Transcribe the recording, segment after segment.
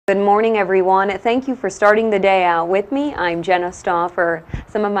morning, everyone. Thank you for starting the day out with me. I'm Jenna Stauffer.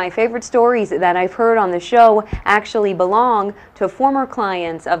 Some of my favorite stories that I've heard on the show actually belong to former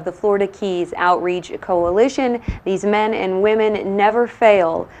clients of the Florida Keys Outreach Coalition. These men and women never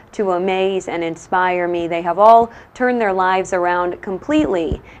fail to amaze and inspire me. They have all turned their lives around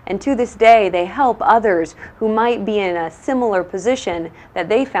completely, and to this day they help others who might be in a similar position that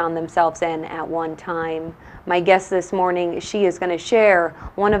they found themselves in at one time. My guest this morning, she is going to share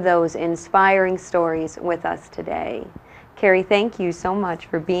one of those inspiring stories with us today. Kari, thank you so much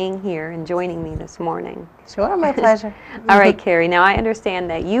for being here and joining me this morning. Sure, my pleasure. All right, Kari, now I understand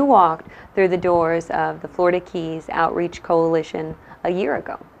that you walked through the doors of the Florida Keys Outreach Coalition a year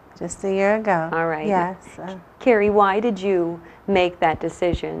ago. Just a year ago. All right. Yes. Kari, why did you make that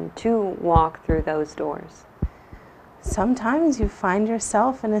decision to walk through those doors? Sometimes you find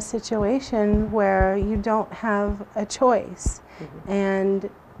yourself in a situation where you don't have a choice, and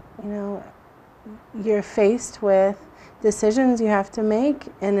you know you're faced with decisions you have to make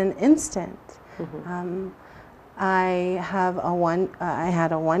in an instant. I had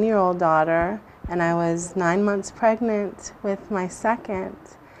a 1-year-old daughter, and I was 9 months pregnant with my second,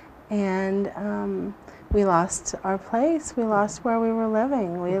 and we lost our place. We lost where we were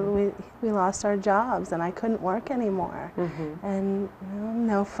living. We lost our jobs, and I couldn't work anymore. And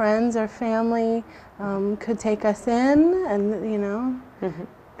no friends or family could take us in, and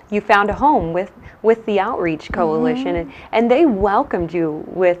You found a home with the Outreach Coalition, and they welcomed you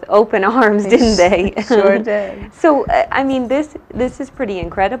with open arms, didn't they? Sure did. So, I mean, this is pretty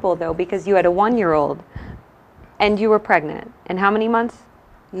incredible, though, because you had a 1-year-old, and you were pregnant. And how many months?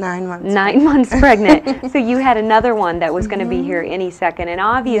 9 months. 9 months pregnant. So you had another one that was going to be here any second. And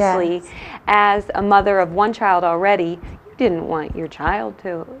obviously, as a mother of one child already, you didn't want your child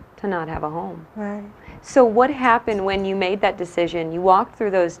to not have a home. Right. So what happened when you made that decision? You walked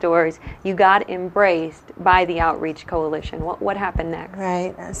through those doors, you got embraced by the Outreach Coalition. What happened next?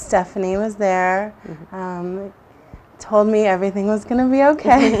 Right. Stephanie was there. Told me everything was going to be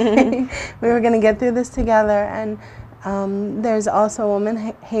okay. We were going to get through this together. And there's also a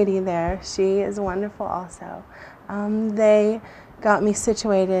woman, Haiti, there. She is wonderful also. They got me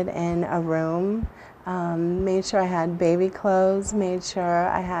situated in a room, made sure I had baby clothes, made sure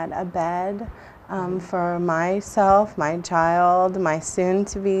I had a bed for myself, my child, my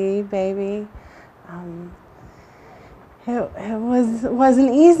soon-to-be baby. It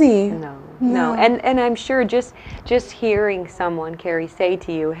wasn't easy. No. And I'm sure just hearing someone, Kari, say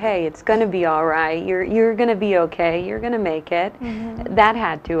to you, hey, it's going to be all right, you're going to be okay, you're going to make it, that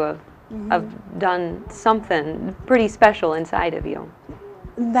had to have done something pretty special inside of you.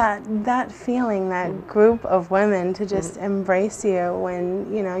 That feeling, that group of women to just embrace you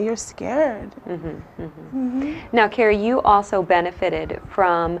when you're scared. Now, Kari, you also benefited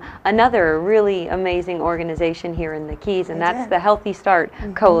from another really amazing organization here in the Keys, and that's the Healthy Start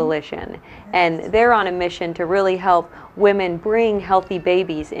Coalition. And they're on a mission to really help women bring healthy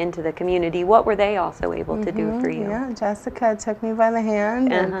babies into the community. What were they also able to do for you? Yeah, Jessica took me by the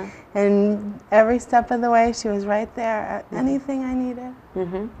hand, and every step of the way she was right there. Anything I needed.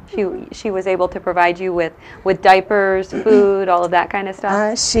 She was able to provide you with diapers, food, all of that kind of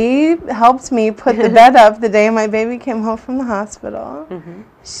stuff? She helped me put the bed up the day my baby came home from the hospital.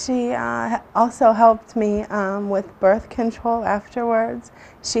 She also helped me with birth control afterwards.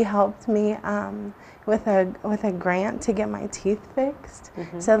 She helped me with a grant to get my teeth fixed,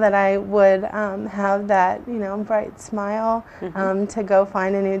 so that I would have that bright smile to go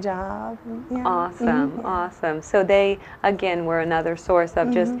find a new job. Awesome. So they again were another source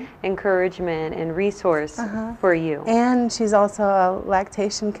of just encouragement and resource for you. And she's also a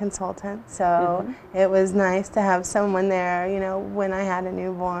lactation consultant, so it was nice to have someone there when I had a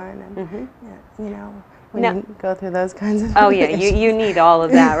newborn, and when you go through those kinds of things. You need all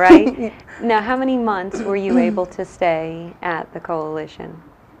of that, right? Now, how many months were you able to stay at the coalition?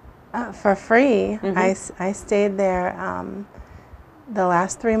 For free. I stayed there the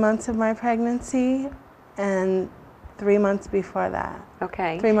last 3 months of my pregnancy and 3 months before that.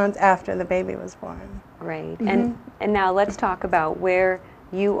 Okay. 3 months after the baby was born. Great. And now let's talk about where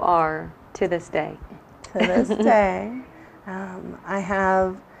you are to this day. To this day, I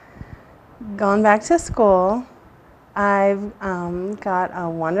have gone back to school. I've got a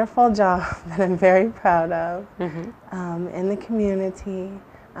wonderful job that I'm very proud of in the community,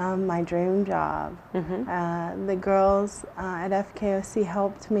 my dream job. The girls at FKOC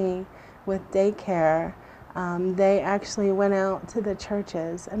helped me with daycare. They actually went out to the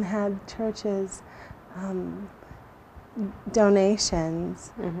churches and had churches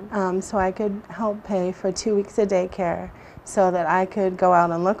donations so I could help pay for 2 weeks of daycare so that I could go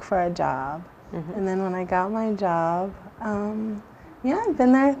out and look for a job. And then when I got my job, yeah, I've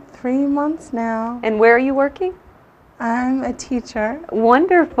been there 3 months now. And where are you working? I'm a teacher.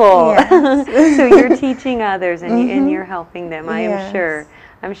 Wonderful. Yes. So you're teaching others and you're helping them, I am sure.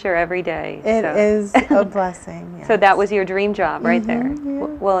 I'm sure every day. It is a blessing. Yes. So that was your dream job right there. Yeah.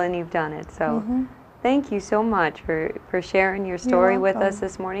 Well, and you've done it. So thank you so much for sharing your story with us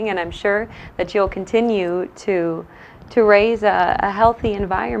this morning. And I'm sure that you'll continue to raise a healthy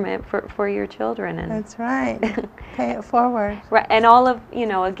environment for your children. And that's right. Pay it forward. Right, and all of,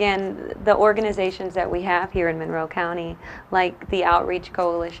 again, the organizations that we have here in Monroe County, like the Outreach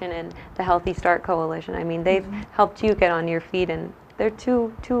Coalition and the Healthy Start Coalition, I mean, they've helped you get on your feet, and they're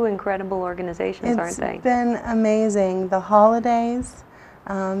two incredible organizations, aren't they? It's been amazing. The holidays,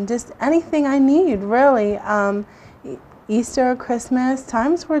 just anything I need, really. Easter, Christmas,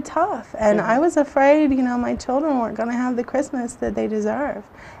 times were tough, and I was afraid, my children weren't going to have the Christmas that they deserve,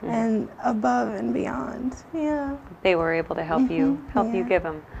 and above and beyond. Yeah. They were able to help you give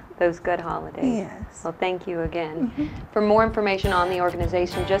them those good holidays. Yes. Well, thank you again. For more information on the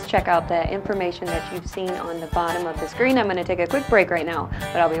organization, just check out the information that you've seen on the bottom of the screen. I'm going to take a quick break right now,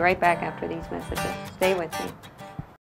 but I'll be right back after these messages. Stay with me.